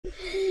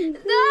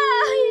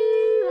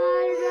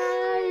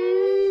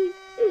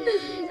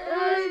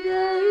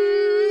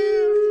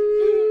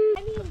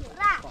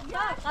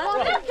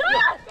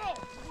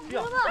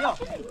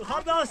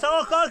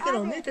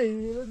کنم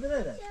میتونی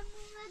بده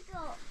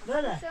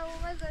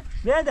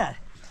بده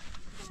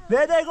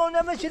بده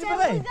گفتم چی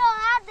بده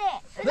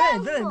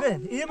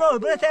بده این ما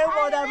بده تا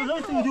مادر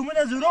بزرگ تو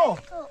دومن زورو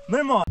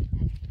من ما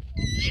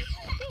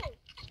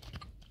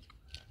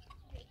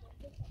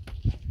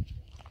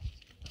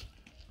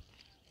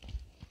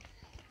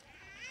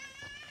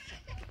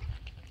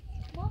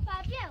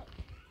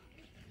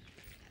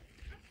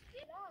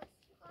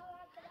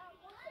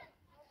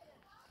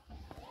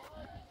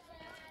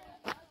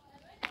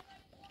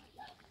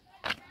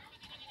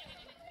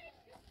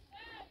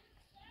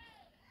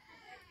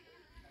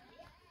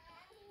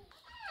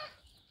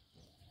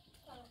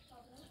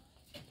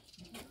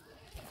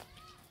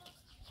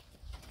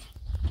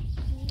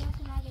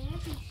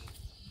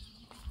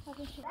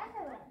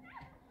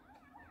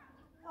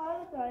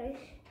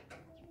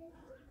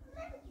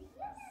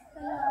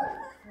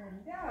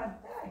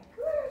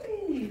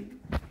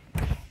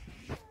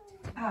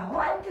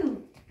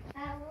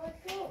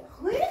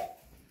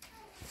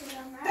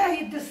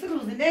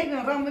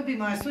رام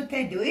بیمارستان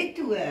تا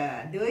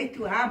دوی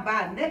تو هم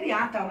بعد نبی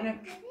هم تامونه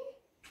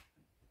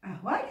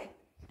احواله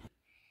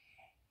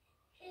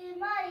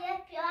ما یه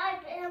پیار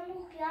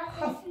همون پیار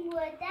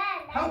اسمودن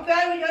هم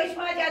پیار و جایش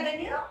ما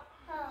جدنی رو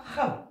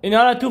خب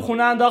اینا رو تو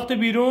خونه انداخته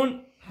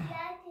بیرون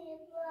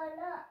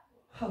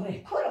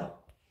خب کرو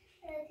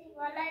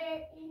بالا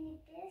اینی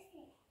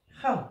بسیم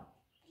خب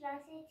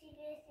راستی چی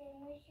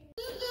بسیم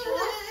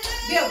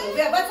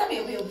بیا بچه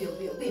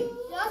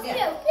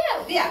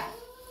بیا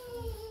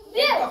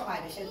تو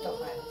خواهدش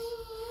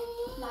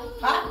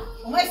ها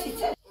اومدی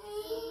چه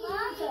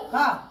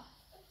ها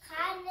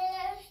خانه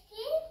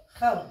رفتی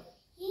خب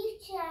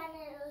هیچ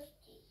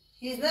نرفتی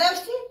هیچ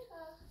نرفتی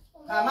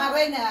من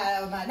رای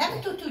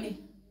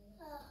نمیتونی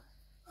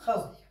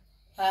خب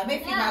همه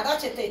فیلم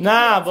چطوری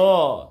نه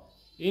با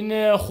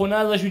این خونه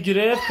ازشو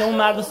گرفت که اون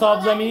مرد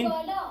صاحب زمین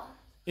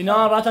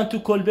اینا رفتن تو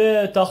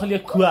کلبه داخل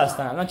یک کوه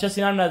هستن الان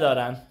کسی هم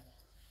ندارن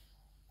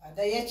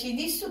ده یه چی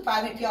نیست تو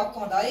پرمی پیاب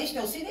کنده هایش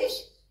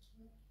نوسیدش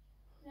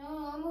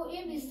نه اما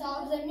این بی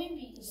صاحب زمین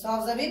بی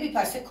صاحب زمین بی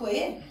پرسه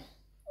کوهه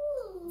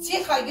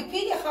چی خواهی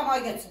پیری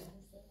خواهی گتن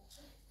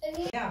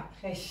یا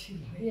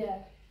خشی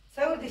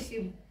سور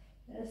دشتیم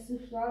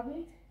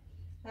سوشابی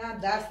هم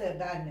درس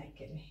در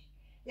نکنی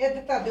یه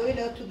دتا دوی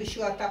لو تو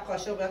بشو تا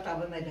قاشو برا تا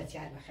بمده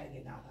چهر بخیرگی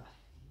نادا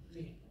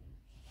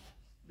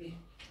بی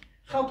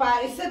خب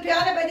پایسته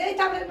پیانه بده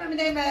تا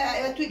بمینیم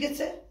توی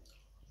گتسه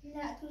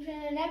نه تو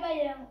شنه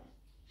نبایم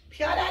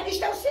پیانه هنیش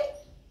توسی؟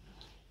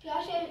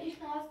 پیاش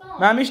ایشناستم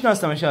من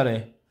میشناسم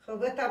اشاره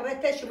خب تا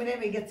برتش منه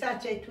میگه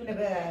چه تونه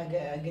به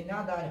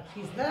گنا داره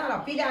خیز نه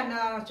پیلا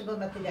نه چه بود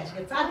متدش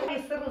که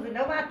چه سر روز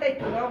نه ماته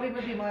تو را بیم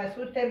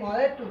بیمارستان ته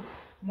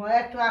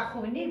مال تو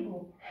اخونی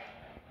بود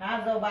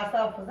از او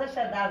بسا فزش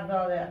از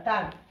داره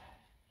تن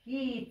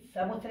هیچ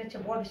سموتره چه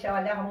بردش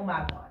ولی همون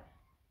مرداره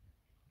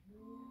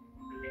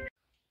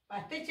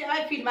وقتی چه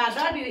های فیلم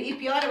بردار بیم این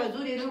پیاره و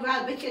زوری رو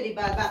راز بچری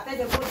بعد وقتی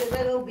ده برده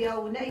بره و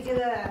بیا و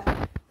نگه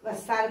و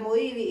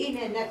سرمایی و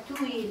اینه نه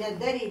توی نه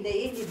دری نه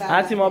اینی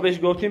حتی ما بهش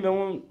گفتیم به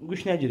اون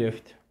گوش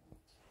نگرفت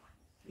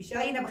بیشتر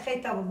اینه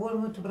بخیر تا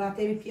برمون تو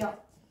براته بی پیا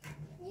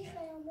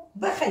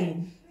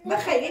بخیرین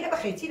اینه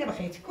بخیر چی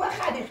نبخیر چی که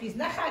خیلی خیز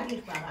نه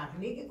خیلی فرق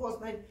میگه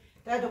گوسنه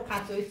در دو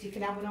قطعه سی که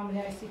نمونم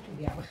نرسی تو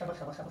بیا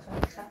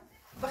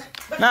بخیر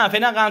نه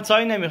فعلا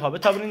قنطایی نمیخواد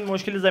تا برین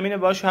مشکل زمین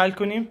باهاش حل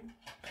کنیم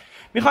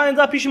میخواین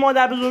اینجا پیش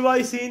مادر بزرگ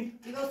وایسین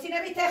دیوسی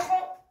نمیته خو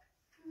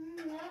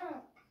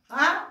نه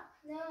ها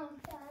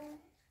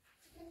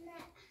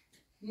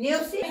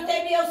نیوسی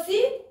میته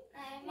نیوسی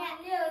نه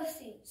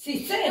نیوسی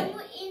سیسه اما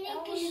اینه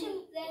کشم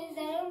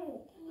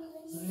زنمو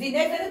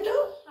زینه زنه تو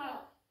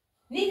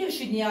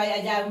نیدوشی نیای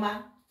اگر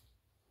من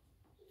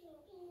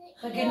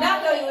خیلی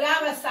نداری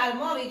ورم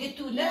سلما میگه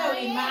تو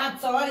نداری من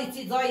سوالی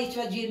چیزایی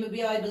چه جیر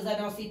بیای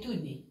بزن آسی تو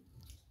نی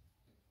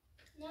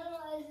نه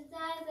از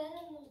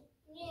زنمو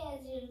نی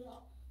از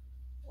ایران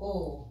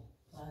اوه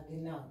اگه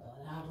نداره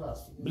هر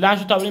راستی بلند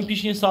شو تا بریم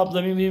پیش این صاحب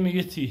زمین ببینیم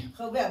میگه چی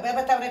خب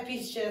بیا تا بریم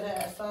پیش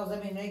صاحب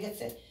زمین میگه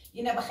چه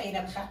اینه بخیر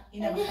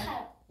اینه بخیر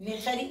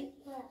نیخری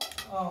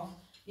آه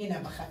اینه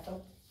بخیر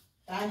تو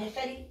تانی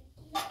خری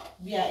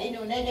بیا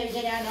اینو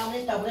نگه نه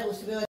نامه تا بریم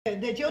وسی بیا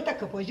ده جو تا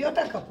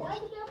کپو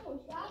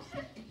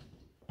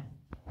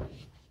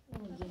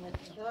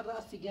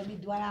راستی گمی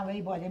دوارم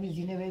وی بالا می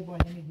زینه وی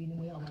بالا می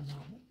بینیم وی آمد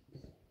نامه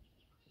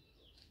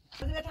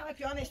بزرگ همه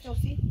پیان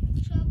اشتوسی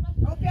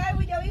او پیان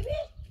ویدیو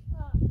بی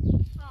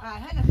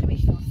هنه خیلی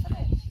اشتوسته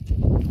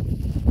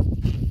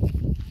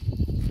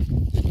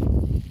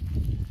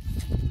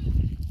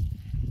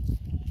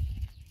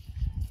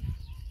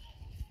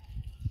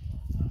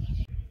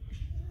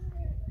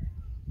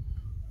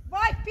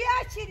وای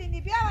بیا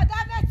چیرینی بیا و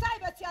در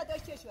نتای بسیار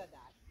داشته شده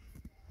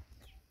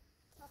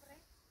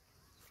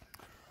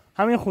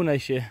همین خونه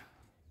شه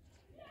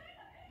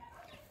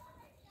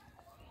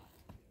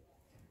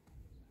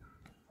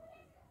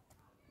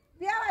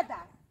بیا و در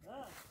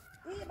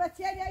این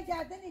بسیار یه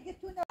گردنی که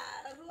تو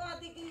رو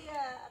دیگه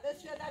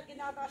بسیار در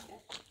گناه داشته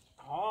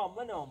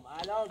منم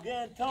الان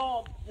گن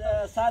تا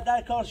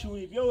صدر کار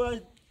شوی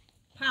بیا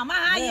همه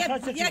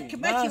یک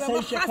مچی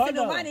و خاص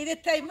رو من ایره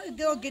تایم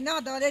دو گنا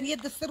دارن یه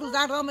دست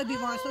روزان رام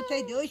بیمارستان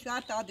تای دویش و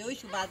تا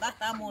دویش و بعد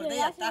وقت هم مرده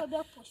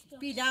یستا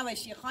پیدا و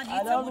شیخان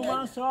الان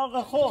من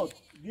سراغ خود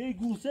یه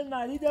گوسه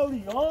نری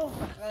دوری ها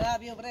خدا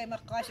بیا برای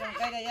مقاشم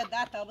غیر یه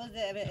داتا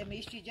بز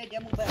میشتی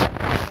جمو به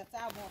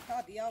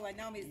معتاد یا و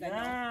نام زنی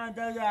نه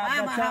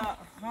دادا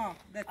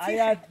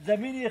اگر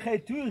زمینی خیلی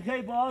توی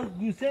خیلی باز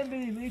گوسه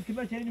بریم این که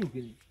چه اینو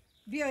کنیم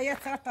بیا یه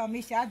تا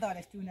میشه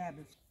دارش تو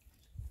نبود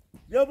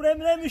بیا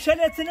برای میشه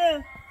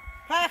نتنه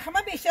خما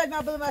بیشتر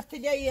ما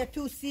بالمثلیه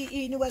تو سی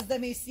اینو و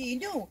زمین سی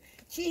اینو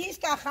چی هیچ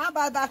که خم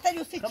بعد بعد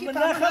یوسی چی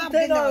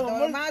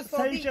کنم من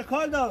صحیح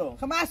شکال دارم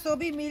خما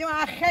صوبی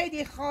میرم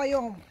خیلی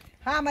خوایم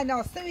همه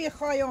ناسوی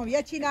خوایم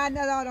یه چی نه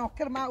ندارم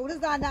کرما اول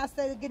زن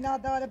ناسه گنا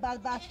داره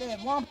بعد بعد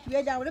وام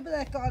توی دوره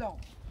بده کارم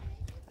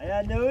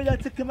ایا نویل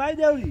تک مای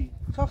دوری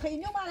خو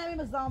خینو من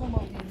همین مزام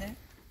موجوده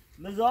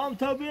مزام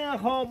تو بین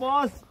خو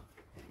باز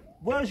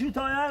برشو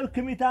تایر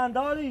کمیتان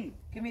داری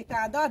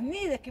کمیتاداد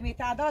نیست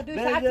کمیتاداد دوش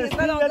هرچی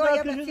برای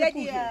یه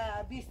بچه‌ی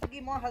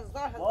بیستگی ما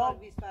هزار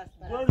بیست پس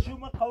برشو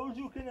من قول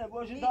جو کنه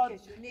برشو داد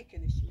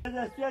نیکنشو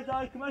دستی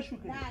دای که من شو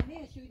کنه نه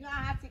نیست شو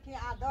هرچی که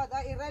عداد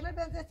این رمه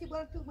بنزتی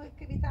برای تو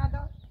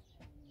کمیتاداد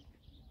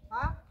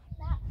ها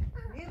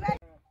نه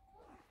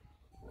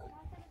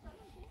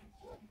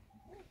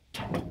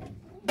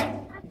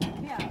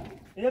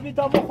یه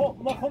بیتا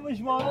ما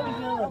خمش مانه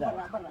میزنه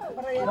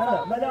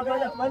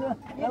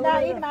نه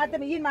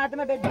این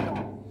مردمه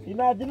بدون این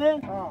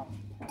مردمه؟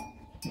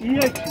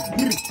 یک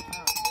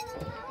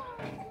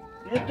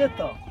یه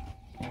دوتا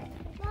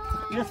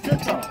یه سه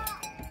تا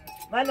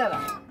من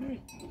نرم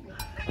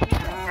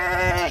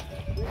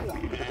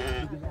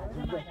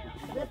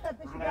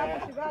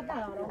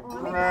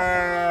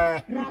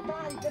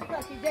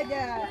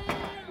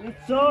این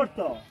چهار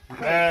تا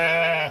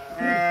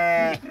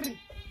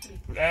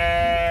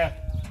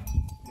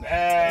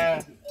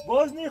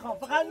باز نیخوام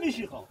فقط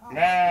میشیخوام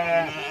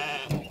نه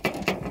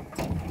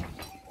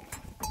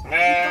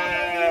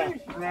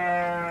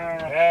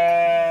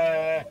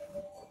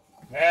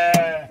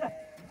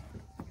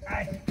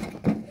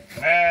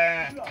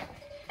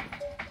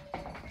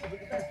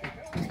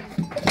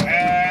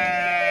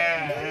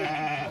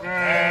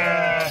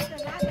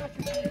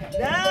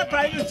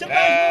پایین چه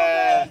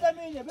پایین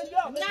زمینه بیا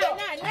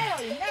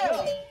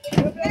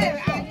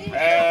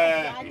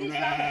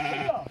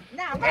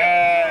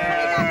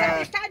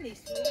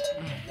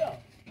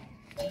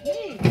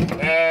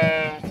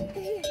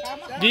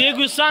دیگه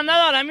گوستان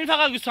نداره همین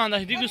فقط گوستان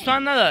داشت دیگه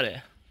گوستان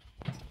نداره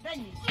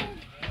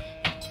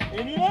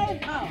اینیه؟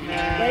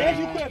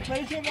 بایشی که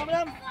بایشی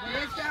مامرم؟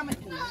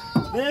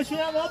 بایشی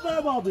هم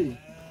برای بابی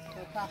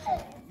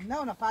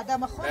نه پادا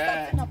ما خود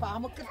نه پا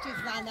همو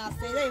کرچیز نه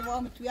سیره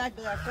وام تویاج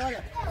بدار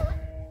کاره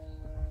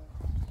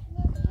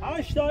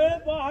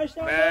هشتایه با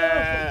هشتا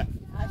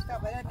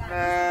برای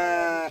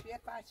نه توی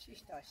پاچ شیش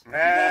داشت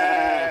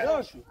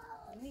داشو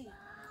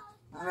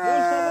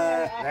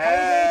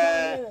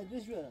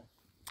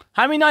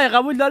همین آیه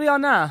قبول داری یا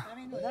نه؟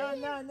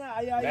 نه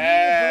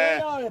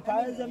ایا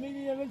پای زمینی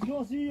یه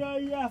جوسی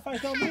یا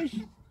فشتا میش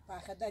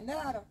فخدا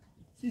ندارم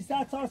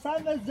 300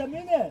 400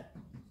 زمینه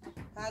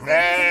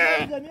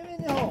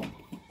زمینی ها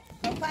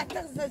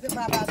فاتح زد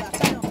بابا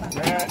سلام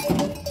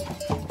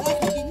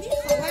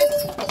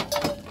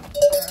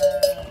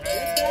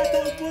تا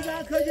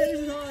بودن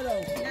کجایی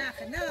دارم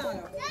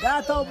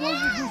نه تا بود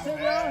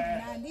دوسته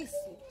نه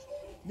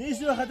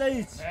نیست رو خدا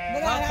هیچ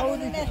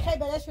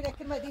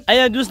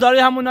اگه دوست داری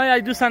همون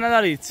اگه دوست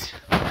ندارید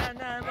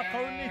نه ما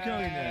قول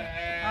میکنیم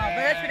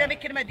باید شده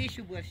بکرم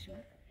دیشو برشو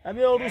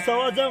همین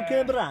روسا زم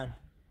که برن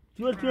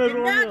تو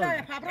رو نه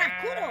داره پابرا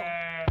کورو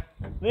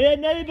وی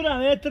نری برن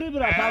وی تری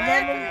برن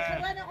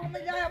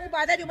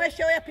بعد اومد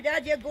شوی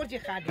پیاج یه گرجی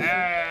خرید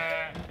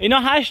اینا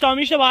 8 تا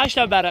میشه با 8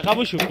 تا بره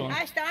قبولش کن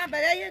 8 تا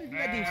برای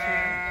دیشو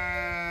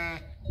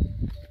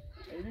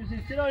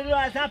چرا اینو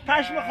اصلا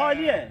پشم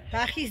خالیه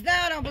خیز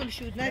ندارم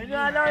بمشود نه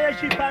اینو الان یه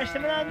چی پشت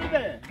من هم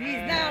میبره خیز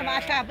ندارم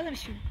اصلا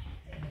بمشود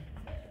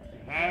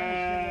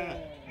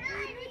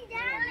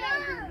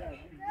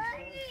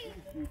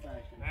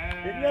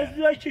این از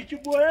دوی چی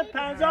بوره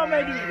 50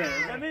 میلیون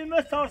بره زمین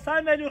ما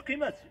 400 میلیون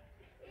قیمت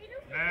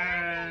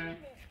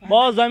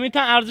با زمین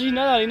تا ارزشی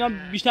نداره اینا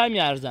بیشتر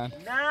میارزن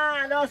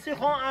نه لاسی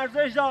خون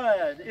ارزش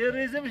داره این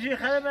ریزه میشه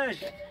خرمش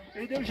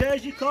ایده میشه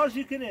چی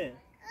کارشی کنه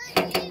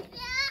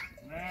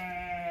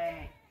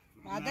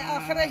بعد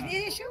آخرش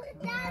نیشو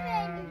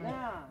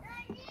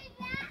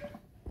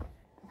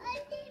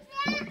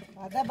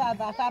بعد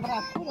بعد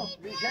صبر کورو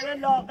میشه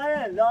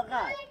لاغر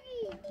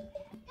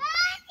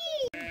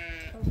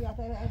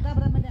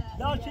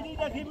لاچنی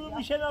دکی برو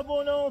میشه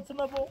نبونه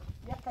ثم بو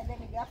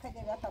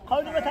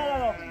خالی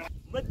بترارم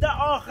مده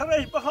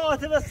آخرش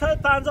بخاطر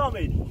 150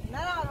 میلیون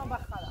نه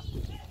بخاطر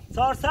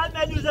 400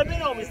 میلیون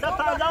زمین آمی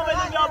 150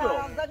 میلیون یا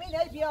برو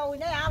زمین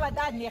بیاونه همه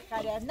داد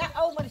میخره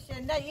نه او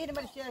مرشه نه این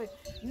مرشه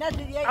نه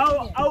دیگه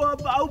او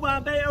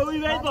بامبه اوی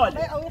وید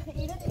باله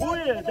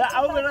اوی ده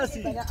او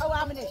برسی او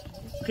عملش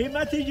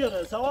قیمتی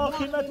جره سوا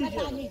قیمتی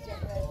جره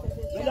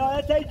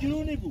ولایت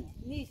جنونی بود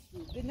نیست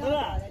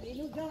بنابراین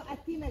اینو جا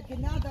اتیم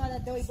گنا داره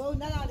دوی بو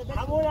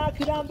نداره همون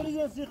اکرام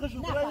بریزه سیخش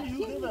و برای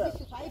جوری بره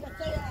ای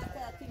بچه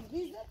اتیم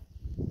ریزه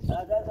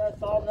هذا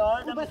صار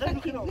نهار بس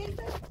اتیم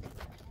ریزه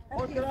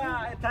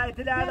خودرا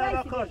تایتل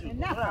علا کاشو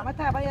نه ما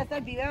تا باید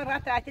بیرون راه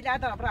تعطیل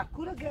ندارم برا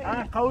کورو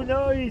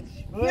قولویت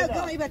یا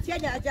گاهی بچه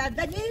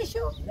جاده نیشو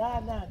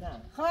نه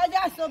خواهد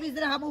از صبح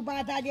زره همون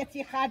بعد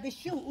علیتی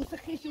خردشو او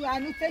سخیشو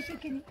انو تشو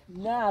کنی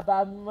نه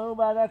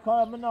بعد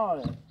کار من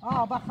ناره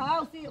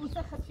بخواهی او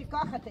سخیشو که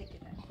خطه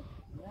کنه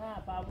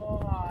نه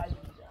بابا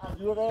از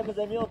دوره به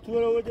زمین تو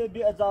رو بده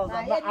بی اجازه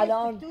من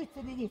الان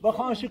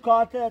بخوام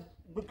شکایت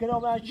بکنم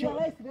من چی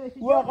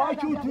او آقا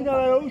چی تو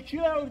نره او چی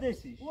آورده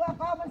سی او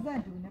آقا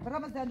مزندونه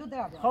برام زندو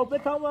درآمد خب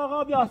بتام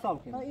آقا بیا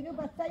حساب کن اینو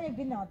بچه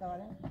گنا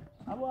داره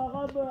اما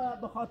آقا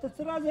به خاطر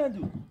چرا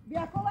زندو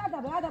بیا کو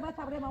بعد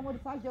تبره مامور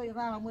سال جای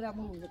راه مامور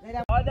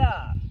غیر حالا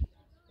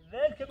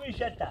ول که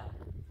میشه تا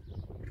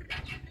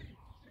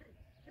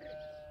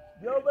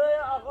بیا به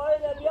آقای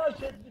نبیا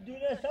که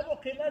دونسته و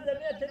قیمت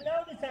زمینت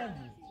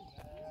نمی‌سنجی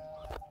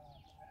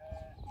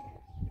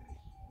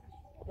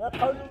یا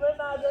قانون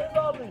معذری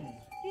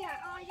بابی بیا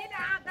یه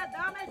عدد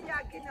دامه یا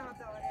گنا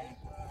داره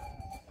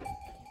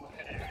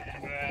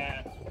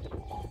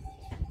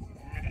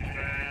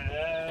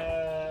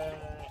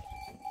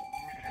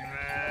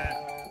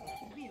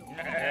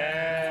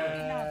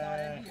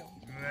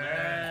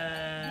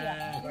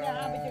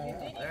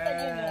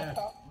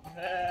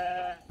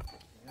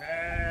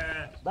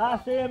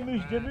بحث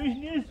مجده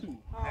نیستو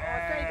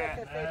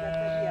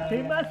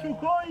قیمت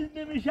سکوی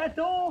نمیشه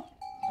تو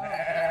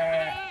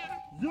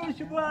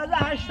زورش باید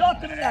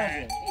 80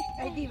 میلیارده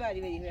ای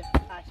دیواری بریم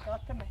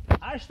 80 تومن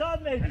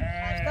 80 میلیون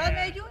 80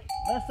 میلیون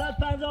و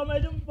 150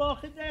 میلیون با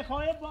خیلی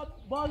خواهی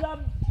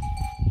بازم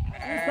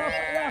این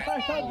تا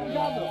 80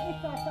 میلیون رو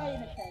این ساسایی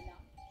نکنم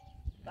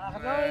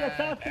بخدا یه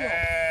ساعت رو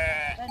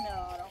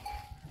بنارم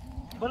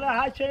بله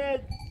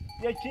هرچه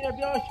یکی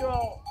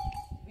بیاشو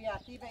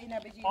بیاتی به اینه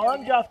بجید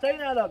آدم جفته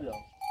این علا بیا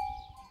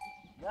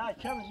نه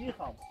کم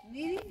میخوام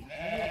نیری؟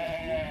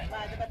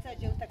 بعد بچه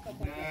جو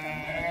تکبر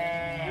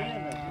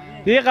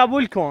دیگه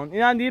قبول کن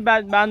این هم دیگه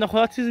بنده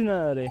خدا چیزی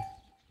نداره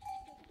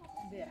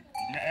بیا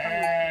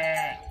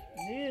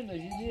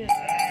نه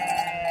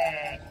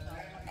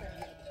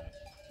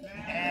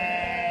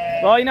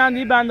با این هم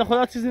دیگه بنده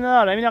خدا چیزی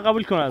نداره اینو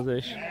قبول کن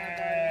ازش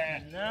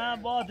نه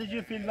با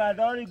تجی فیلم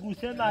برداری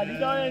گوسه ملی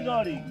داره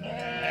انگاری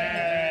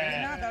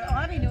نداره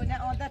همینو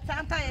نه آن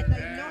چند تا اینو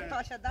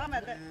تاشه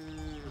دامده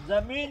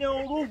زمین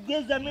اون رو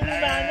گه زمین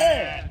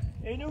معنی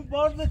اینو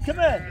بارز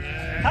کمه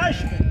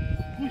هشمه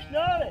گوش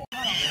ناره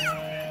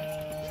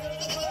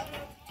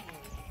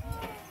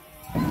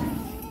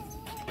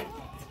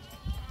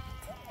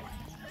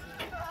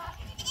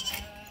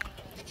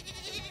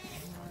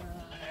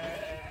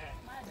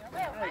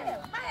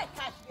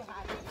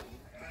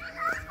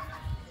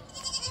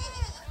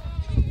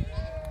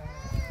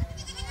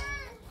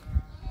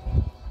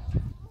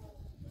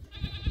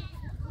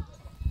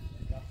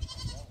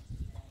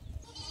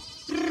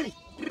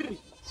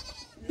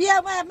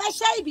بیا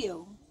مشای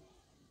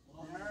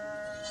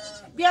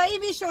بیا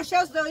این بیشو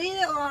شاست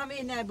دارین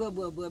آمین با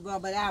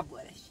برای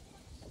بورش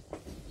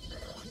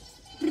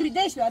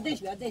دش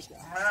بیا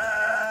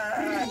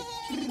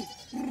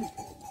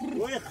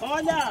وی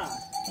خاله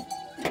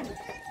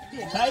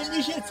تایی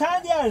میشه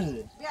چند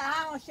یارزه بیا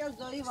همون شاست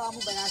داری و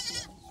همون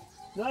برش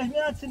داشت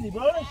میاد سنی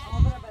باش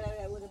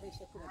برای او رو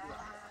بشه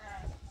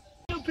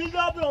اینو پیل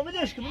برام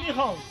میدهش که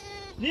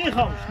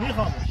نیخوامش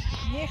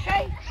نیخی؟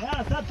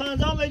 نه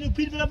 150 میلیون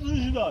پیل برام روش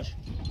داشت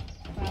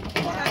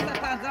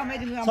 150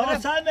 میلیون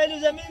 400 میلیون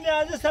زمین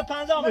میارزه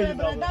 150 میلیون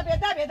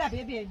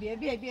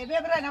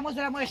بیا برای نماز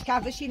رو ماش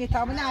کردشینی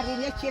تا من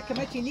نرین یکی که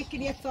مچینی که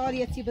یک ساری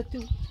یکی به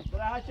تو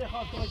برای هر چه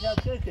خواست باشه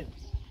چه کنی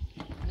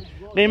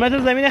قیمت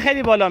زمین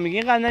خیلی بالا میگه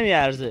اینقدر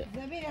نمیارزه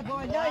زمین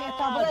بالای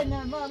تا برای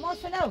ما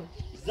شنو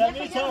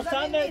زمین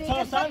 400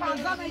 میلیون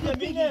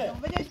زمینه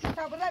بدش که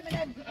تا برای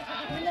من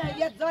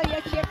یک جای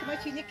یکی که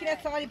مچینی که یک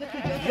ساری به تو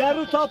یه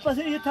رو تا پس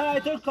یه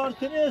تایتل کار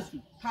کنی است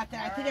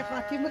تایتل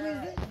فاطمه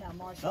ریزه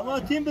اما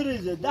تیم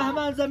بریزه 10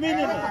 من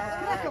زمینه برا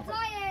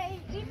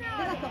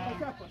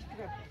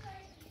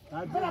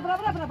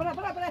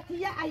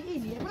تیا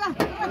ایلی برا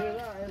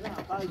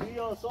قلبی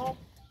آسام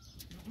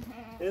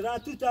ایران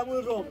تو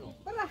تمون روم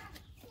برا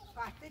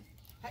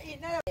این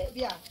نه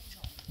بیا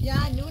یا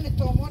نون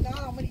تومون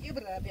آمون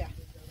یبرا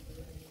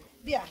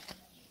بیا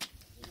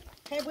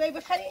خیلی باید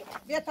بخری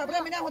بیا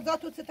تبره منه و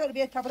داتو ستار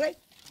بیا تبره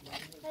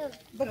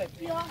برا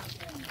بیا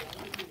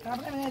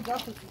تبره منه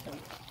داتو ستار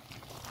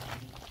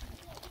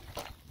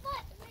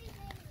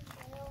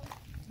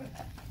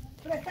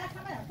برا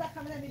تا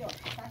خمنه میرو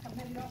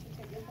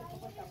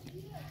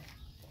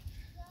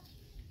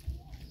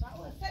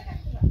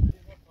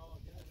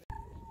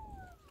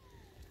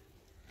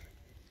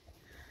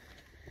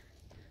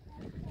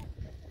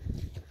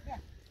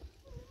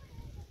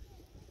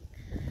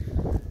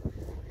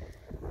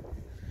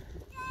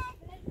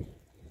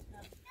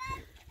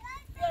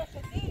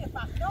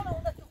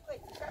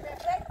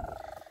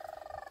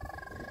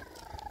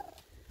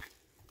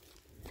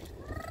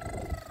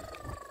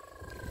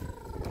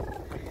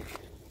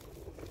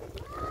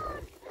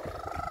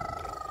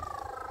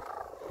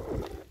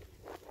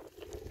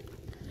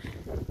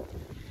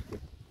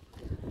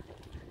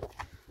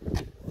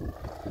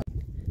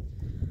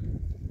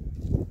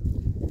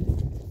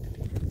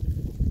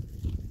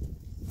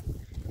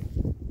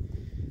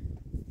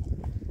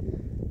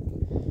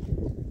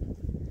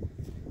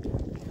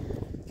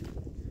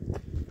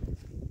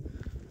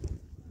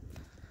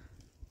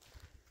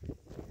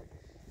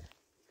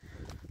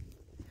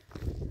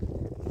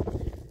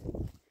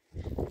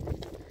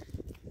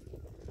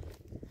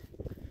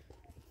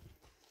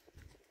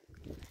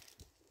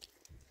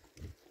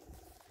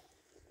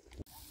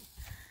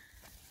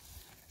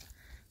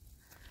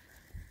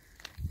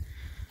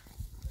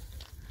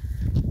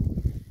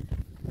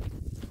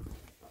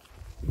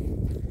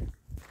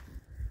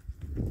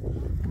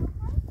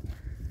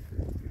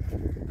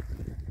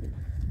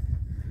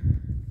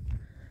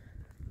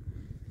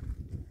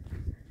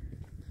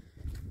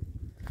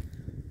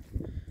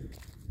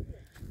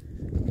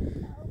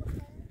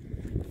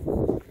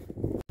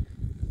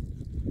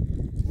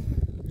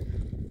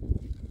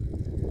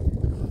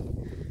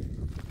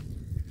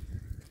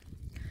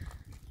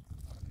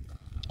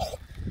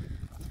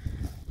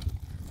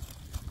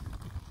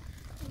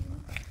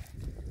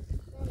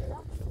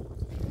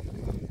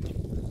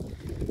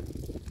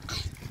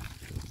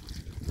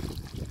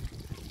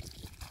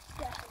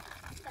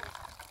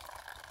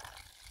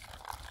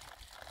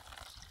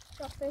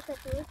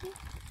Aspetta tutti.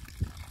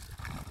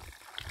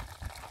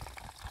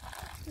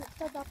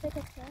 Sta da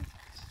aspetta.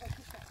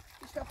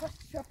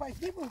 Isso faz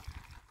vivo?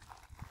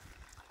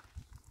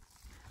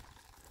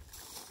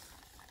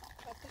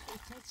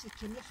 Gente,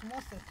 que nisso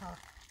mostra, cara.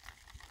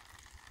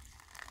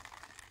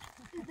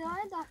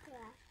 Dove da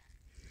qua?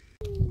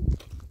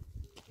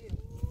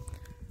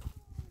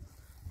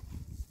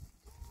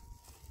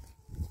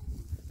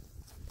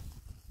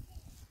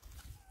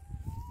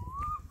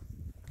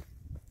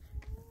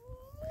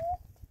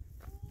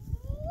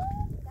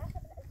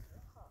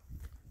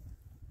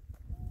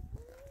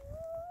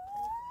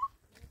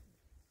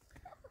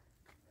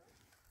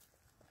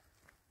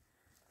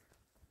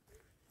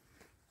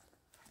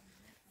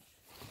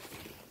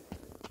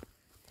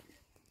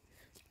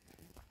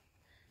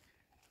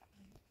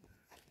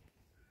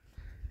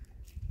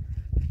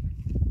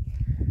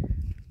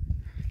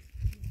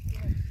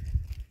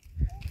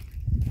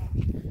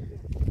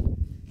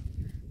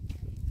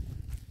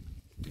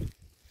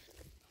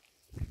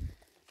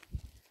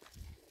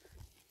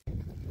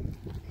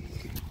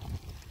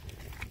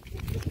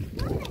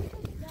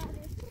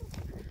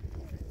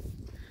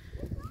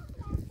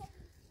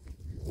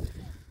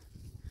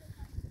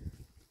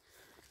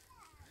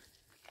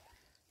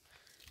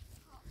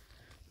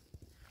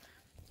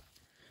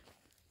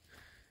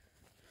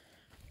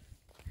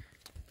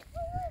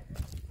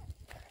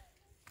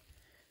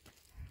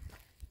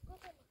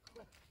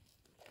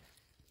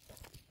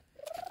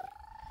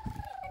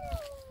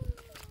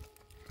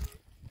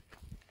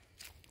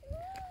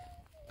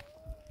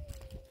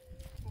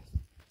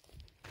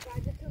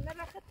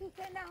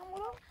 نه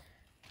همونو؟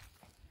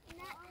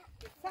 نه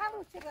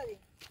سامو چه داری؟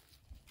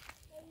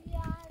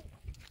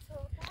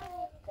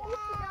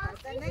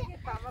 نگی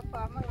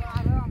پاما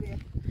آرام بیه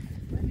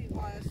ببین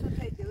مایسو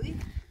تا دوی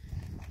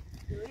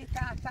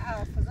تا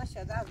فضا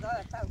شده از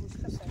داره تا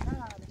گوشت شده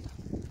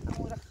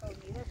همون را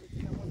خونیره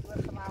بود همون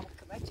دور خمام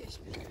کمچش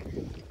بود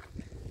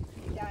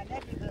دانه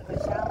بیدر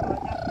بشم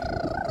آدم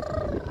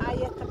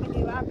آیت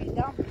منی و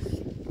بیدام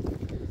بش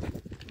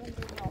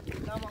من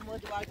بیدام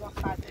مود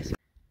واجب خاطرش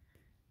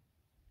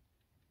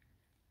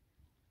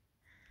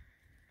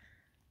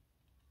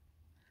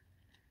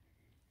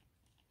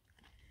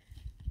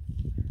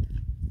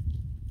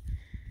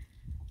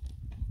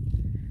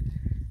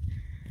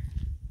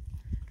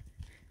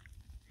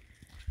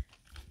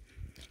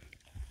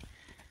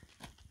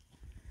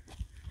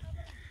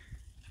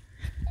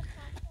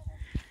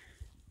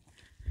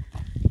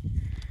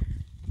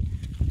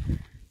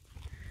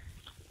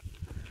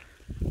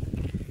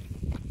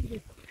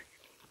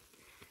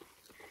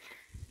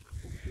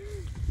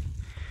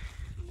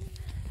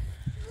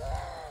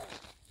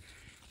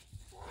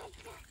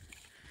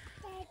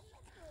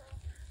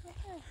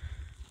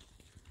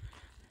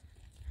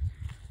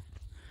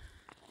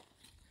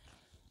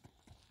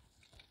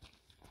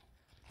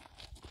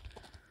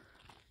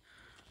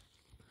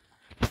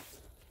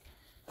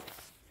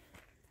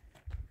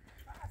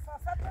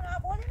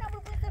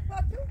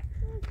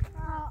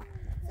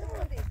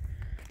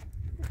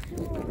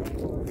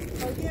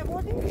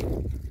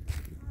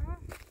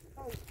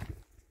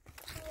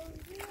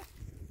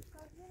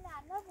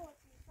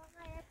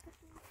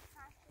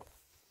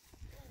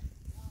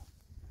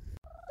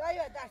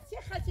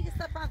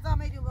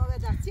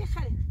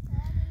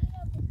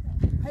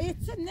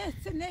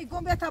نه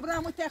گم به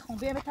تبرامو تخون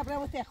به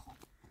تبرامو تخون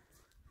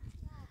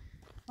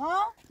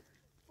ها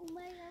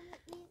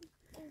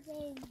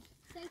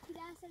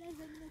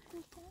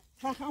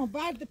ها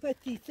بعد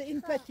پتی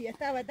این پتی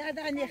تا در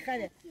دانی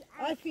خره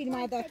آی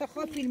فیلم داشت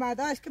خود فیلم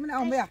داشت که من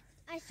عمره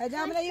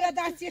خدا من یه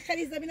دستی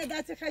خری زمین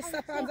دستی خری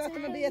صفانزات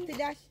من بیت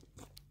لاش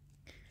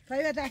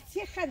فایو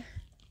دستی خر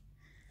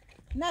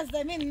نه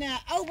زمین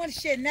نه او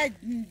مرشه نه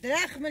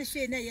درخ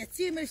مرشه نه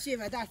یتی مرشه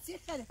و دستی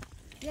خره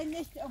یه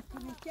نشت ام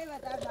کمیشه و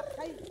در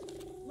مخی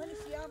من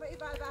شیام ای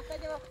بعد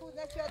وقتی و خود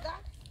نشده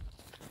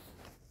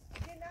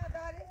که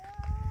نداره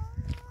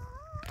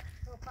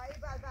تو پای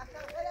بعد وقتی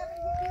خیلی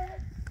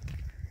میگی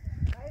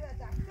پای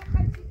بعد وقتی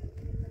خیلی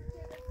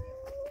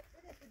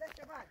بده شده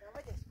شما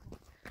دوادش کن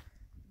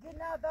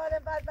که نداره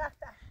بعد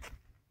وقتی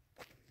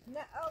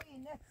نه اوی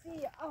نه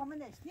سی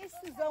آمنش نیست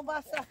زن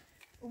باسه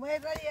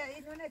اومد رایی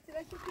اینو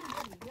نتیجه چی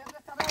کنی یا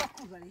مثلا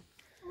کو بری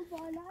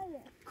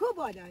کو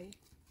بالایه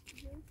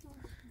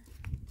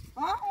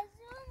ها؟ از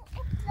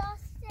اون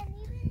کلاس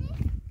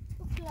میبینی؟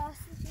 تو کلاس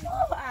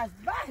از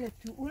بحر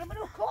تو اونو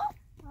منو کن؟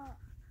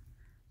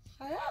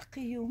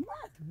 خلاقی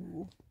اومد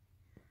بو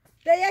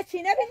ده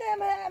چی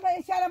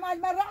نبینه شرم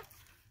المره؟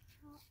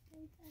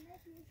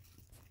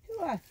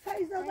 تو از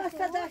سایزا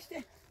بسته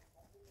داشته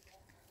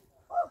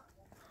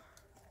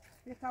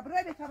به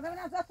کبره من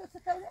از تو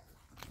ستوره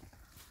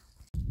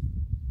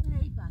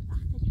ای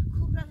بدبخته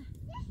کوبره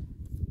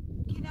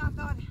کی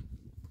نداره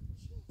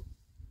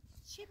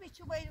چی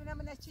بیچو باید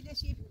من چی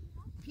دشی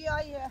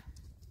پیایه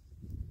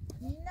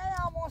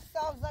نه اما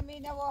صاف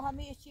زمینه و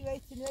همه چی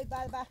باید سنوی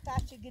بدبخته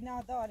چی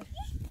گناه داره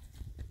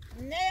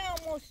نه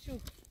اما شو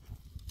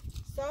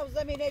صاف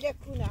زمینه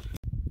لکنه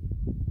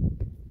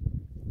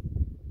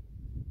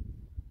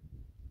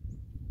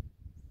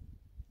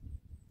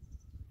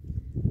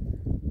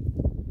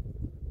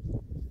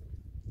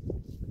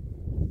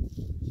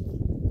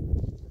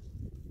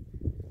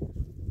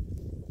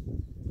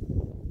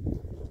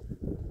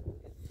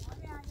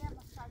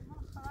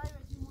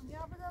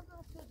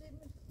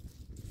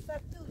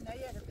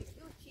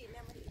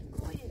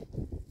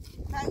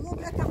بگو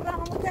بیا تبرا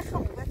همون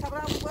تخمو بیا تبرا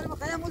همون برم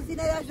قیمو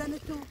زینه یا جن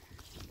تو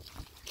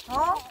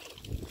ها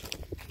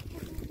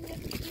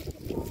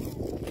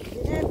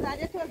زینه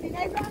زنه تو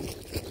زینه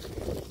زن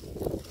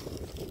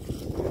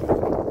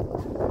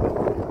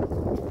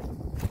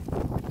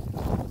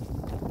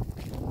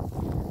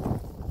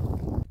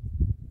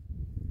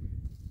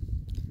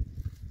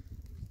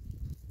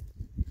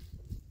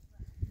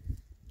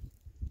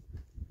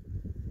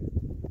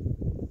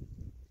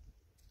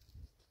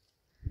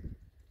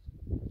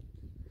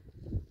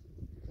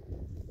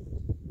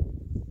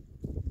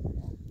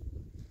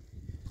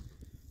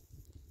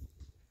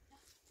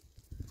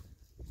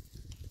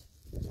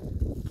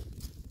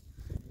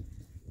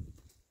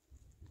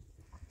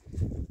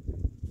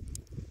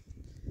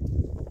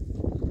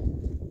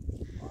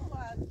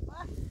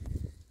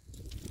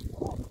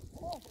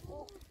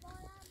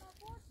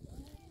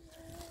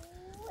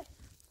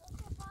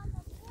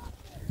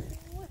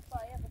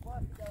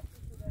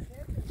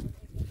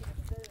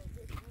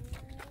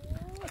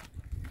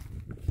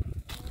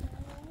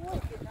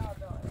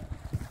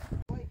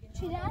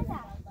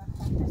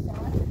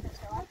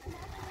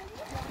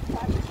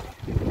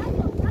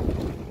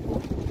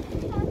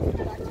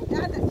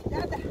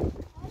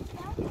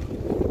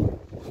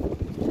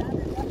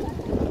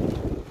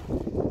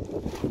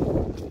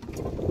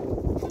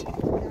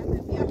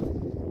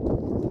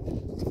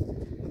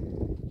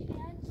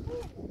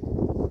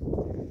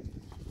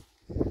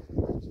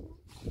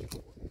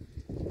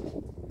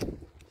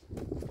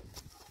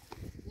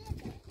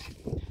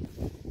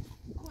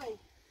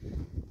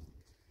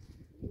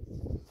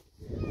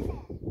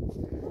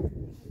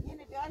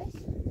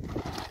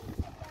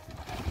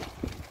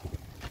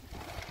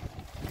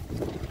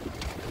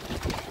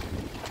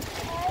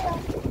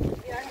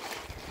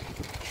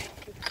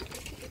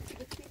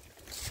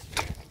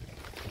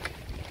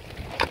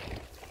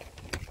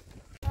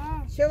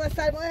شو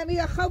سلمای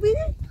میگه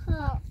خوابیدی؟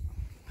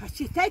 خب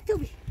چی تای تو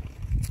بی؟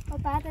 خب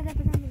بعد اده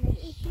بزن بینه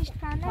ایشیش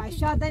خانه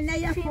شاده نه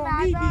یه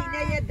فامیدی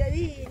نه یه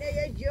دری نه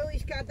یه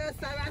جویش کده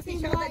سواسی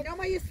شاده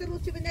نما یه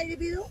سروس چی بنایی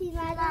بیرو؟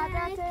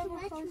 مادر تو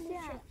بخونسی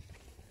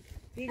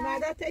بین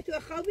مادر تای تو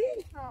خوابی؟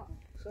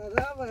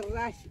 خدا و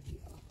رش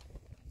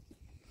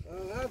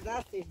خدا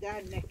دستش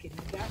در نکنی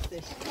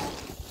دستش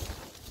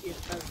یه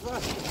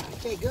قضاش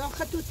چه گرام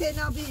خطو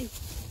تینا بی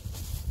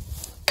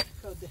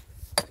خدا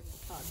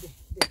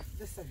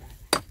دست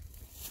بر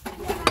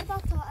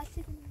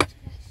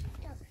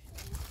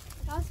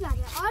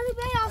آلو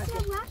بیا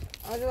آسیب بر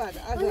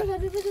آلو بر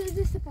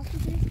بده دست پاس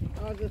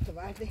آلو تو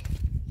برده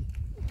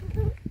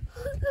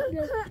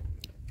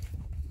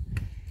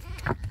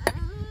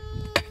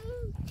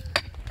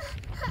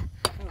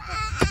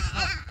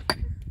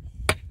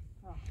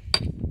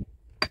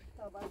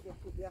تا برده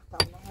خوب یختم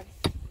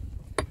نهاری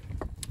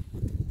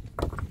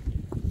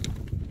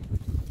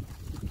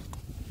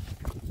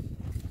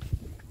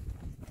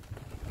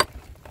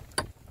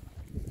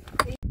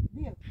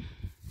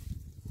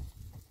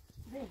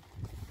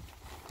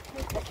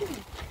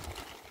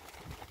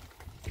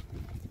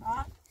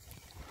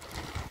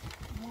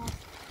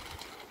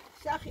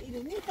شاخ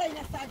اینو میتایی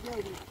نسر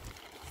جاری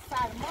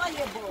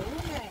سرمایه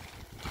بارونه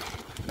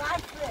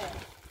برفه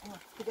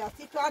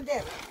کداسی تو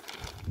اندر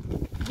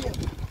بیا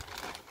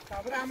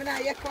کابر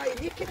همونه یک کاری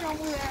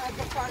میکنم و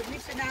دفار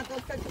میشه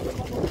نداسته تو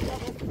میکنم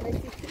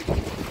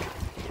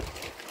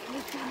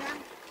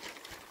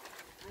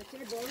اچه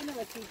بارونه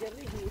و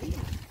تیجری گیری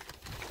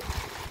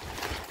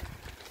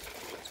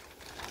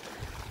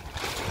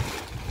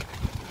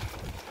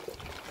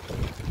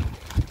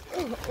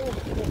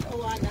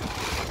اوه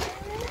آنا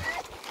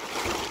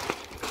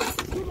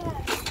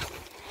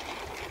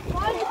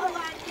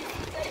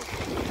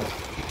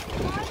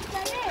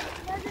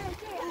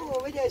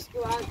ویدیش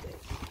کوانده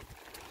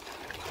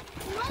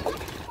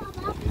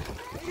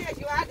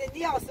ویدیش کوانده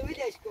نیاز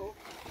ویدیش کو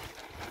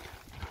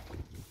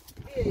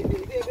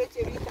بیا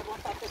چه بیت با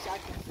تا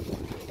تشکر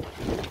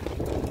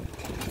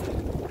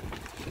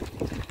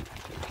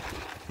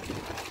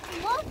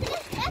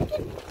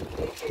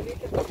چه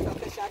بیت با تا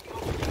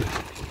تشکر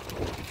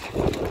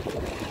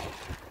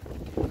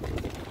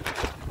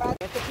بعد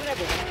تو نه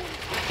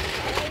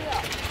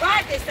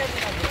بعد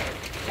استنى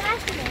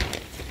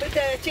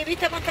چه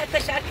بیت با تا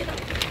تشکر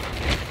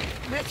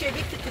ما چه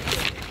بیت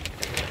تو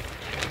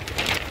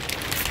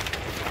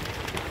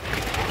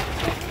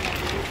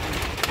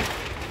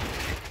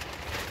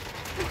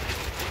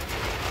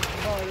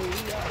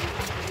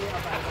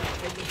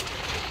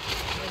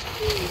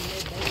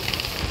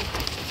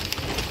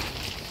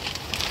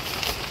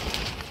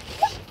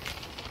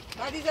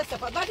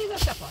بعدی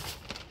زستفا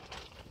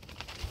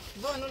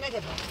بونو نگه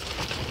با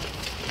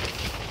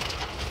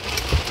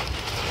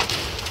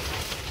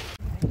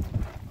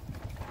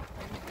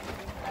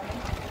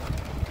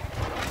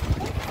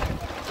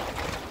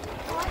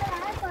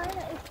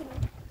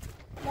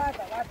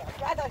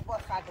واداش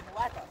باز خردم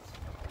واداش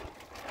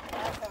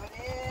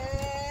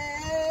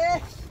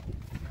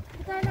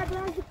بتاعنا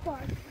بلازي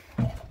بارك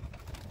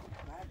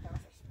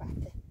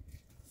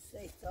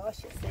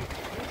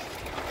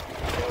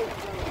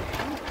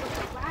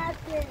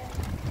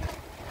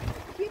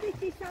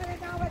Kibiti سال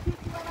نامتی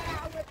تو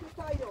برای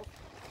تو تایو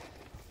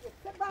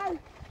سبال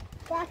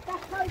وقتا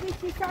خیلی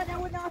چیزانه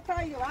و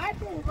ناتایو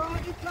عده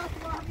واقعی پلاس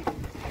واقعی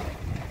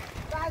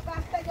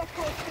وقتا یا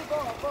کشتی با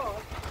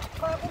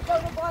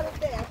کاغذ رو بارو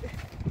درد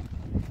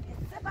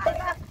سبال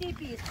وقتی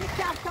بیست تو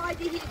کفتای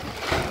دیگی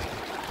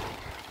بیست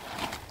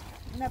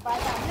نه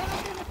بعدم نه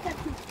نمیسته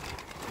تو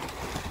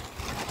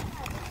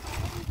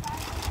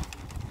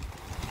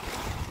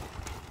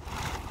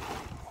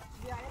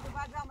بیایه دو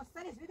بعد را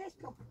مستنیز بیدش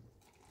کن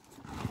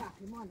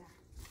خاکی مانه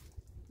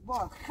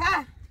با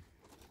خه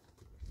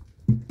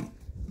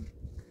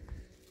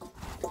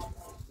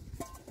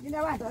این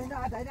نوعد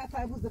این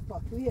تایبوز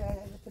پاک توی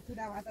تو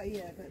نوعد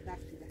های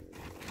دستی ده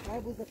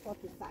تایبوز پاک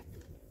سک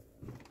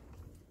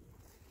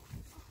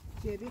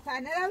چه بی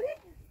تای نروی؟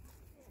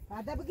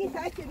 بعد بگی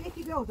تای چه بی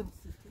کی بیادم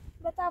سی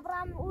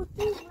بتابرام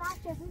اوتی لا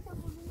چه تو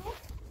بودنه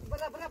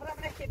برا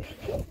من چه بی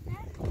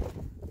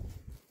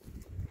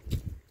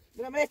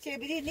برا من چه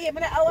بی نی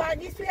من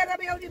اوانی سوی را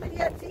بیاودی من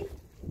یاتی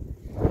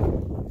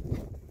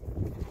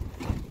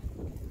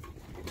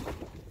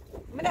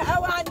من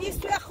اوانی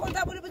سوی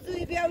خدا برو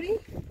بزوی بیاودی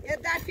یه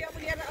دستی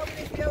امون یه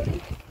اولی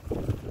بیاودی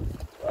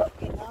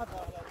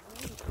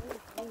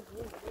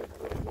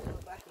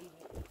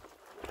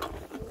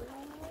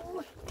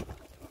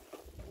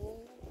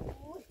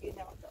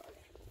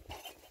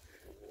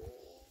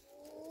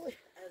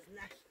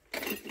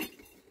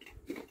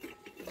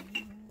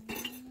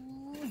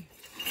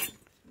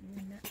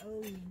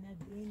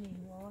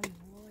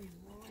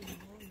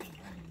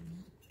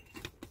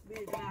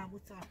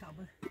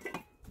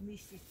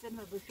میشی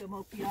سنه به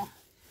شما بیا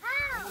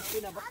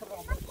میشونه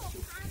بخرام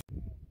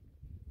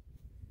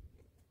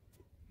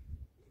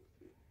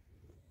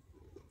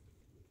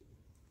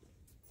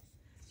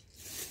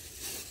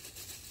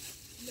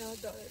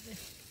نداره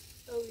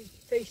اوی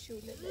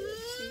تیشونه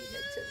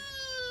نشینه چه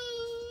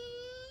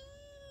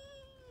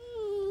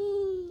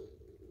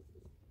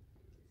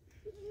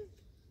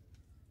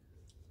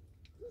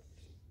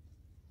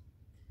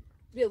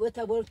بیا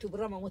بتا برو تو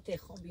برام امو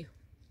تیخون بیا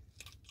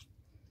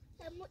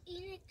امو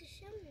اینه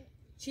کشمه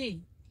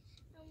چی؟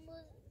 امو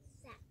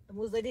زد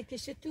امو زدی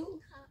کشه تو؟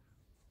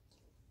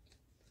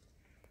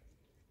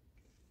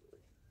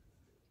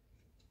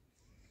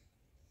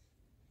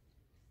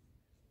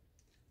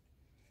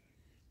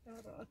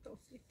 داره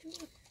آتوفی تو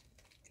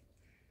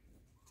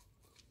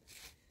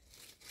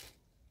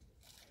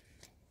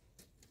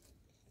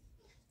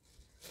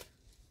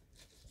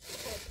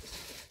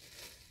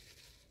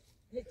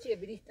هیچی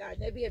برید تا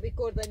نبیه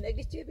بکردن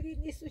نگی چی برید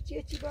نیست و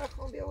چی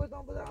برخوام بیا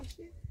وردان بدم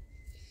شد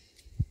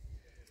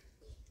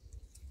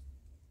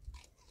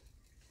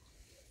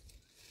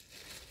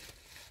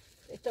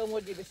تا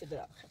مردی بشه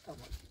برام تا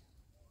مردی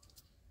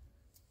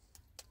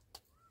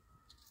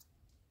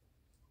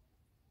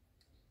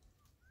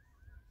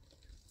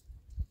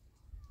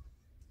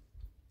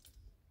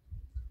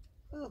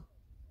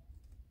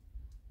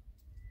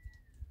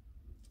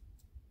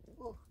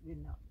اوه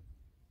بینا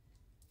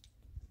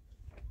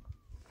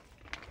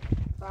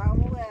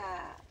فهمو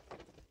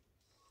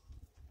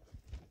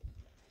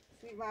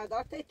فیلم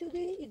دار تو بی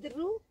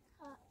ایدرو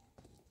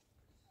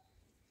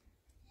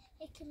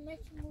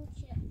حکمت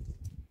موچه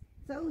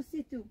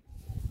سوسی تو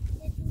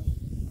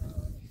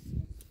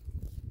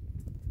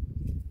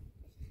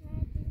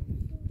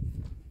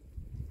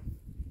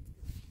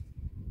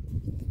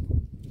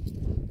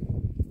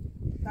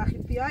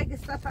وقتی پیای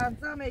قصه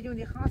 15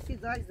 میلیونی خاصی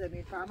زای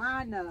زمین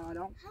فهمان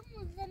ندارم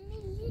همون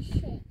زمین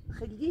لیشه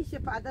خليش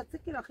بعد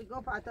سكر أخي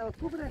جو بعد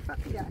كبر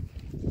فقير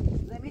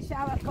زمين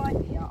شعب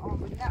كوني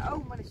لا أو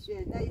من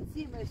الشيء لا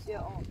يتسي من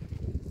الشيء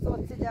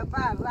صوت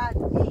دبار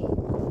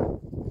رادي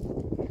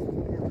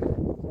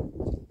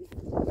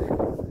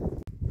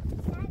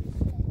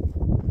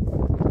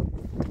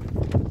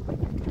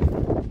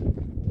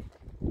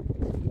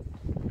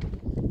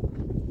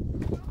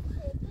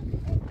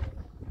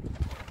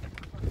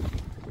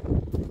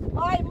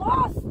هاي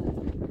موسى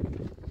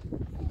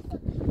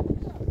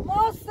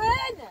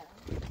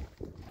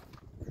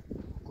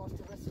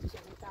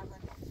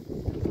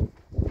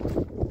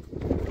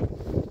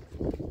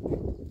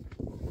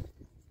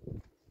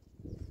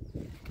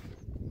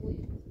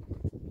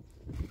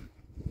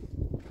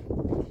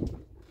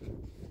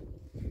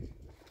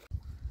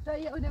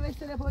يا أنا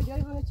مثلا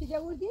بوجاي ما هتشجع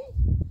ودي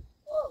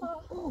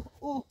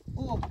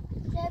أوه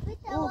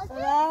جابت أوه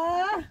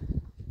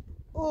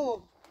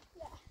أوزي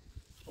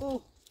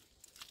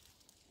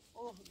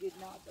أوه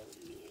جدنا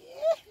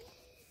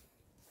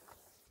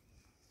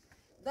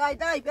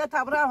داي بيا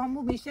تبرا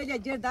هم مشي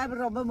جر داي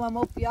برام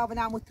ما فيا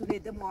بنعمل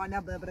تولد ما أنا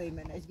ببري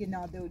من إيش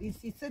جدنا دوري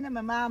سنة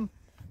مام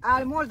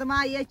المولد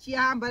ما يجي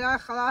هم بلا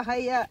خلاص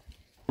هي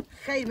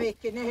خيمة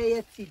كنا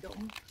هي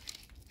تسيدهم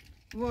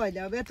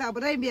ولا بيا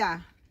تبرا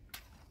بيا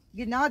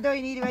جنا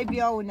دويني لي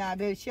بياونا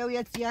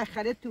بشوية سياح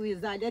خلته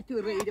زالته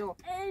الريدو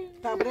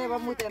تبرا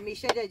بموت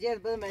مشي جر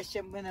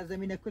بمشي من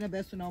زمينة كنا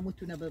بس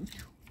ناموتنا بمشي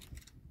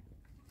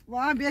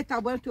وام بيا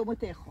تبرا تو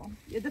متأخر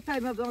يدا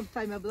تايم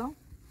بلون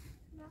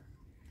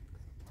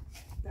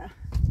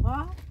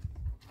ها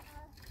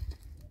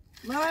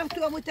ما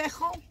تو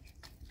متأخر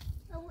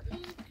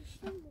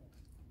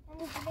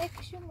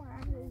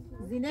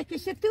زینه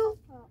کشتو؟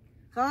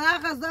 خدا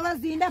غذا و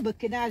زینه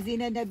بکنه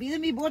زینه نبیده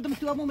می بردم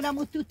تو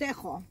امون تو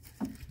تخوام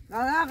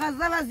خدا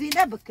غذا و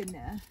زینه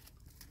بکنه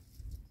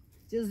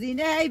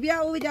زینه هی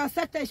بیا و بیا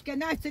ستش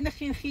کنه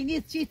تنخین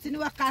خینید چی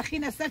تنو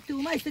قرخین ست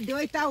و ما است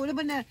دوای تاول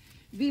من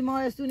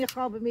بیمارستونی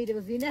خواب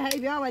میره زینه هی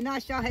بیا و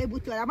ناشا هی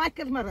بود تو ما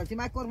کر مرزی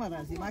ما کر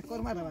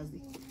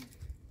مرزی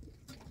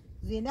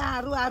زینه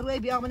هر رو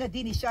بیا من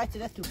دینی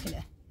شایت تو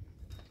کنه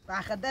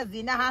فاخده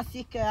زینه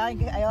هستی که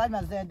ایال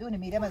مزندون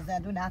میره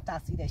مزندون ها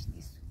تاثیرش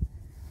نیست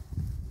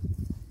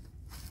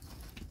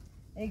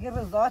اگر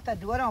رضایت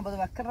دورم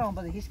بده و کرم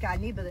بده هیچ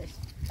کاری بدش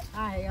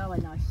ها یا و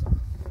ناشا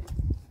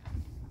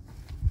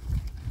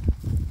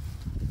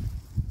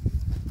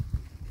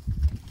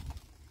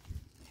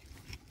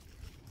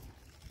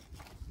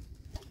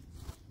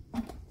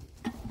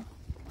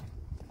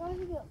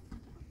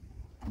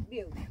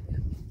بیو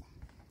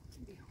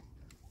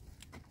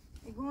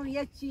يقول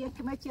يتشي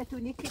كمتشتو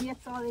نكن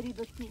يتصاوري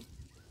بتو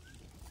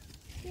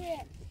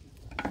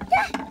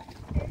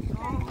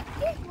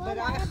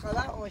براي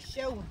خلا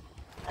وشو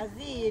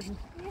عزيز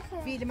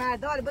في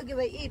المدار بقي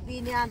وإيه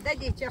بيني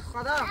عندي تش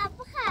خلا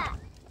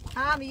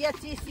هم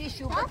يتشي سي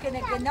شو بكن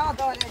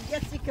الجنادار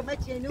يتشي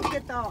كمتشي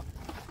نوكتا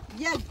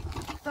يد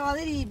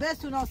صاري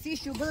بس وناسي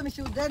شو بدم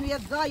شو دم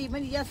يتزاي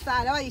من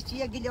يسعلاي شي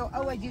يقلو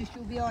أودي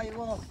شو بياي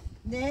و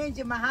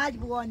نهنج محاج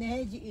بو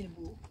نهنج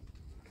إلبو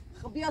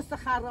خبيا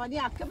سخراني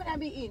عكم من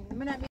أبي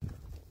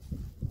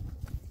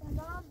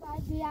سلام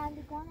بعد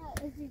بیاندگان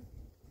عزیز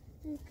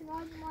تو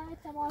کنار ما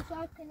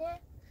تماشا کنه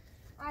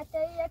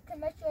عطایی یک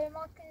کمک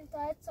ما کنه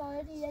تا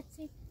ساعتی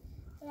یکی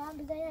رام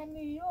بزنیم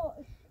میو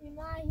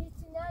ما هیچ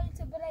نه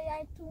تو برای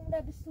یعنی تو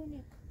عمر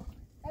بسونی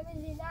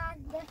همین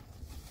زیاد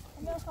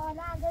همین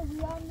خاله عند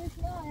زیاد نیست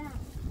نه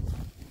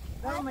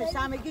رام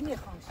شامگی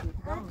نخوانشی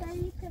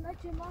عطایی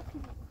کمک ما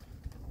کنه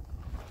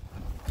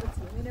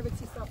اینه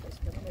بچی صافش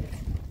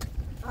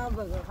کنه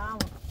بگو همون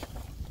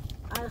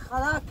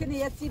الخلا کنی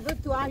یتی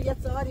بلتو هم یه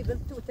صاری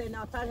بلتو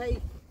تناتر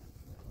هی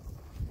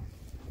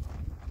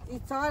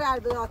ای صار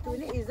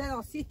البلاتونی ایزن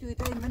آسی توی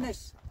توی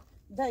منش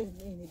دایز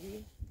اینی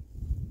بی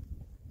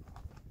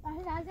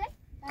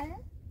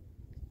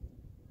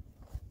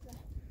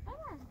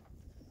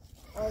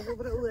آزو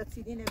برای او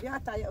رسیدینه بیا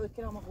تا یه اوی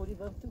کرام خوری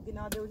بلتو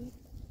گنا دوری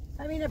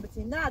همینه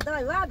بچی نه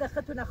دای وعده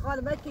خطونه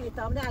خال مکی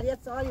تامنه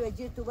علیت صاری و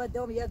جیر تو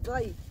بدوم یه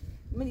زایی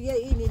من یه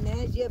اینی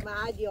نه یه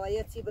معادی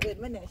آیتی برای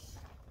منش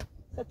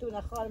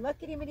خطونه خال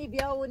مکری منی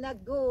بیا و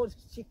نگور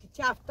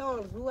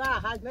چفتار روح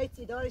حجمه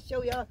دار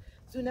شو یا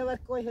زونه ور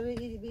کوی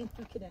همی بین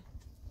تو کنه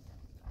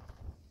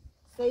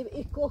سیب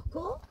ای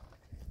کوکو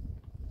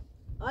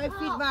آی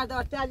فیلم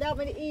بردار تلا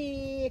من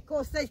ای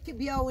کوسش که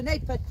بیا و نی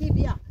پتی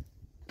بیا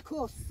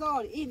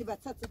کوسار اینی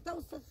بچه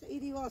توسط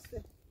خیلی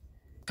واسه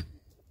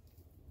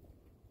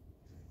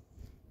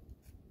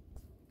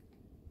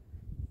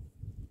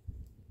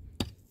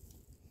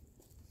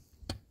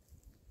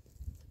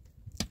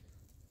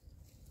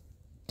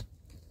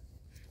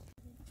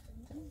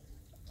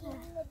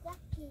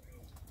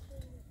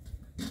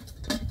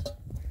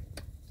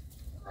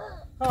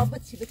ها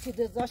بتشي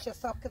دزاش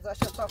صاب كذا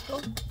صاب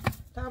كم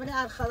تعملي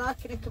على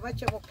الخلاط كده كمان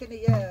ممكن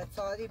هي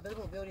تصاري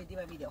بالمو بيوري دي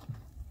ما فيديو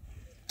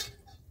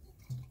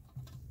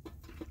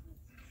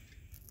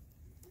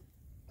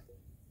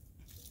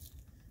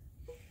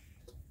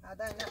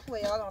هذا نحو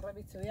يا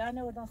ربي تسوي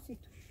انا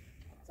ونسيته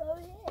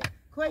سوي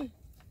كويس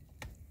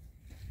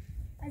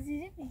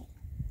عزيزتي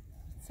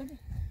سمي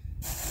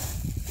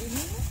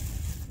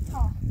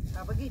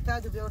ها بقي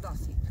تادو بيور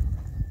نسيته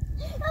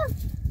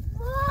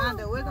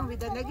هذا وين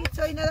بدنا نجي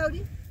تسوي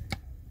ندوري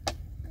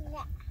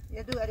لا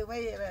يدو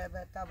أروي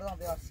بتابلون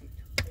بياسيت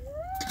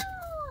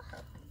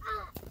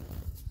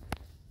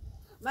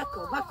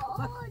ماكو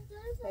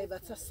هاي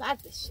بس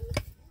السادش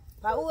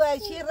فهو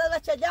شيء رضا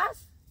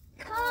تجاس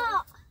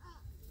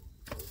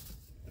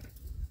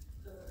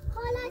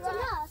خاله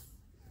جلاس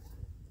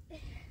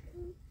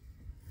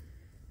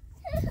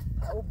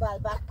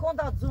وبالبالكون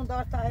دا تزون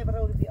دار تاعي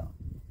برول بيا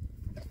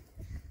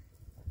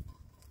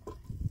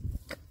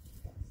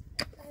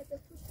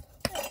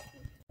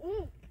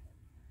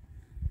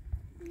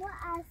ما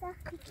عسى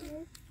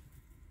كتير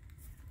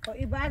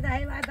وإيه بعد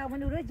هاي بعد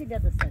من ورجل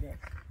جد السرير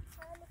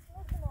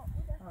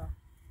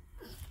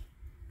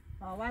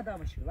بعد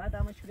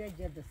مشهور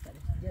جد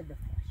السرير جد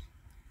فاش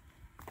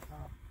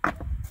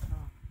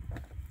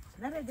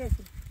نرى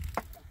جيسي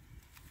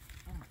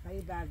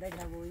هاي بعد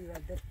نبوي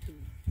بعد تو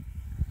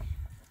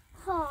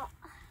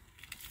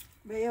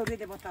بيا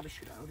وريد ما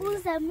تابشوا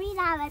وزمين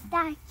على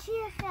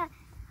التحشيخة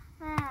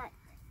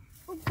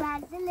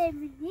وبعدين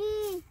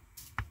مني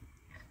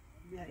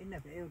يا إنه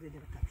بيا وريد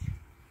ما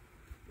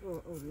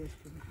تابشوا أو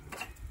ريشتو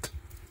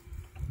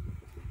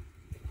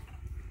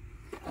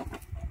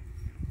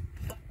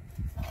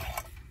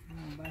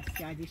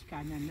بس عاديش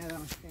كان نرى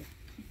مستي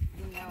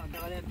دنيا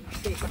دولة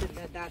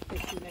بسيط دار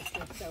تشونا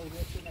شوتا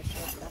ويشونا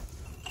شوتا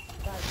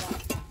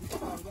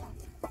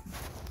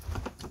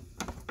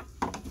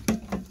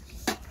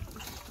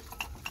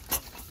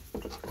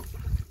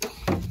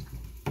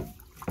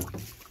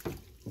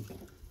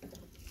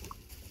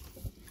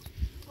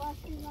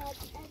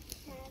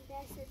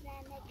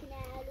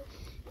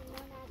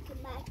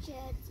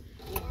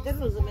در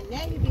روزمه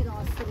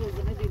نمیبینم، 3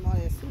 روزمه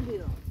بیمارستان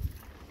بیرم.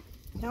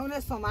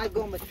 نونستم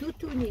اگم تو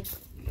تونی.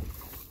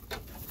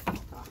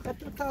 آخه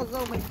تو تازه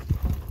اومد.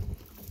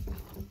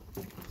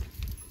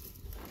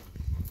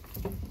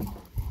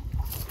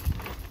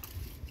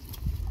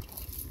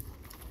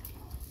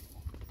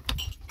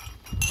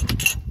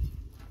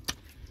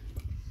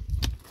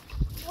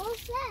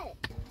 موسه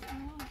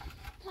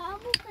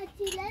تامو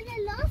فتیلن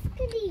لاس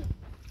کنی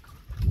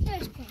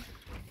چش کن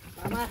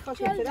من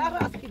خوش اطلاع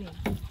راست کنیم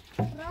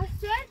راست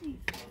شدی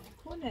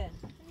خونه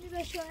اینی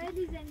به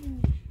شاهدی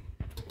زنیم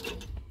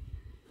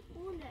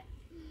خونه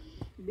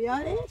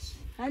بیارش؟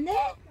 هنه؟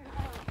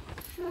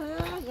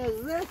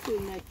 غزه تو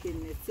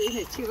نکنه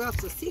سینه چی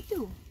راست سی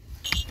تو؟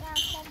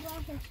 رفتم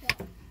راستش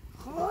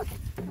خود؟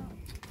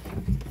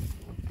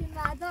 که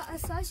مردا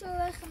اساس و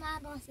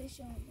من راستش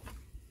شد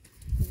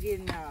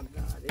گناه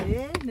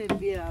داره نه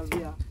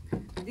بیا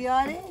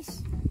بیارش؟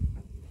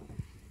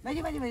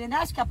 مجی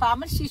نش که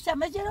پامر شیشه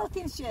مجی رو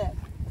تینشه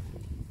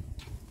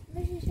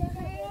میشه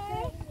شده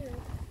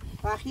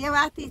وقتی یه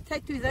وقتی تا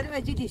توی زنی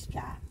مجی دیش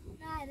کرد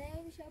نه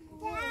نمیشه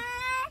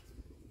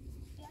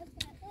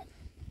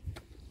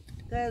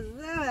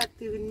غزه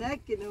وقتی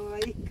نکنه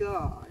وای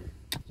کار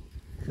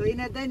خوی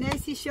ندای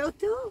نیسی شو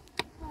تو؟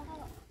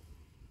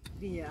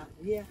 بیا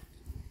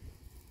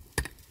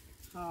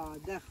ها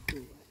ده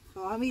خوبه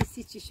خواهمی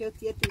سی چی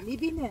شد یه تو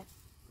میبینه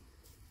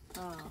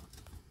ها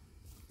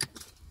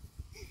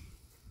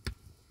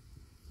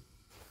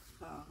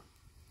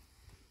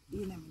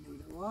بینم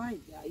نوره وای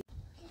دایی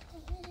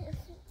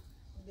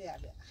بیا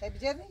خیلی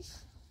جرنیش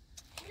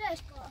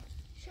ليش قال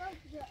شو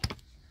بجا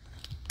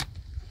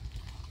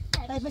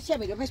خیلی مشه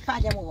میگه مش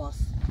پنجم و باز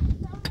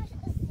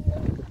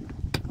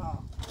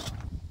ها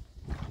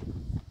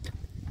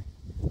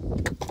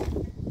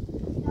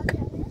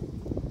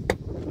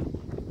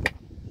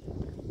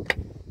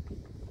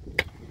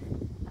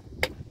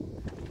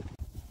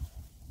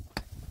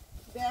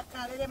بیا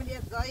قراره من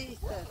یه زایی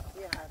ایسته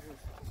بیا هر روز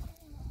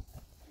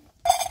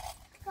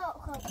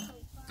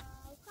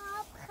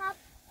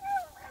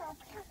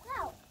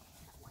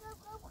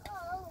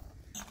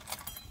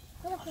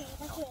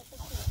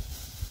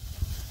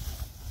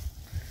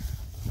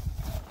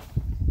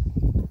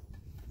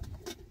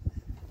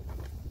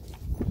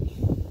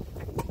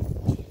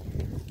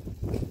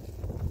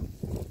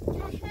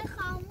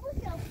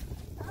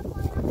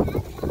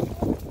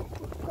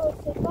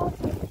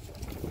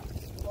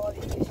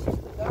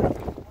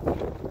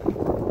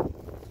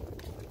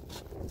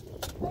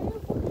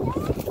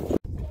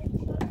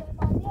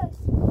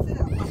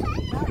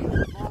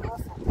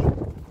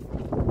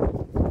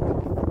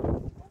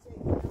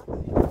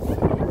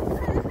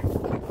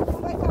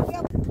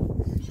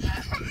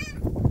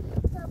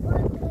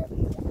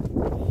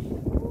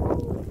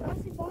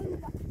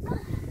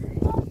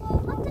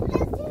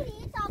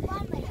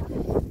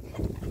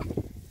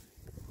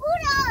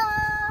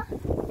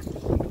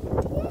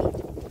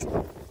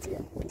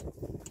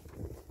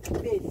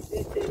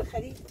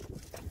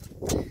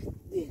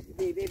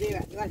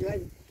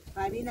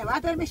نه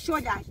بعد دارم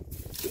شوجش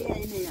بیا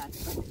اینه یاد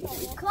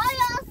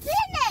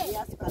کایاسینه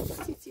بیا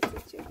سپاس چی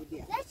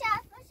بیا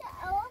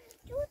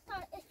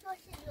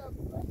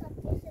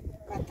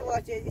تو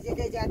واجه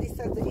جدی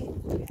صدری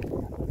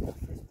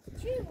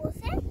چی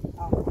بوسه؟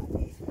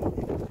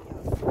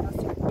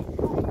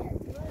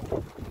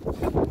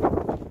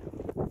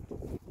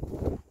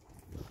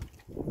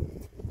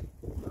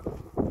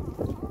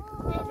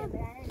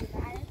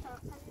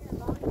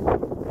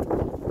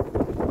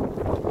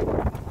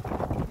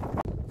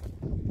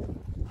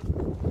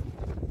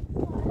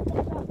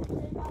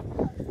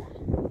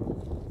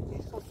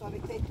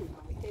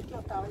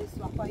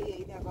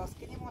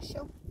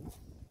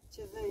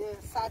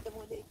 ساعت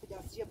مونده ای که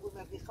دستش بود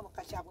و بیخم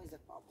قشنگ میزد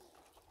پا بود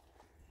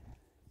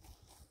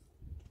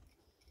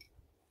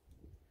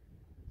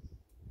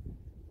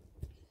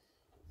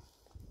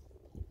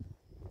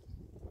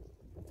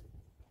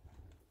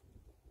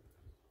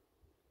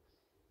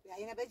بیا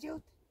اینه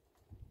بجود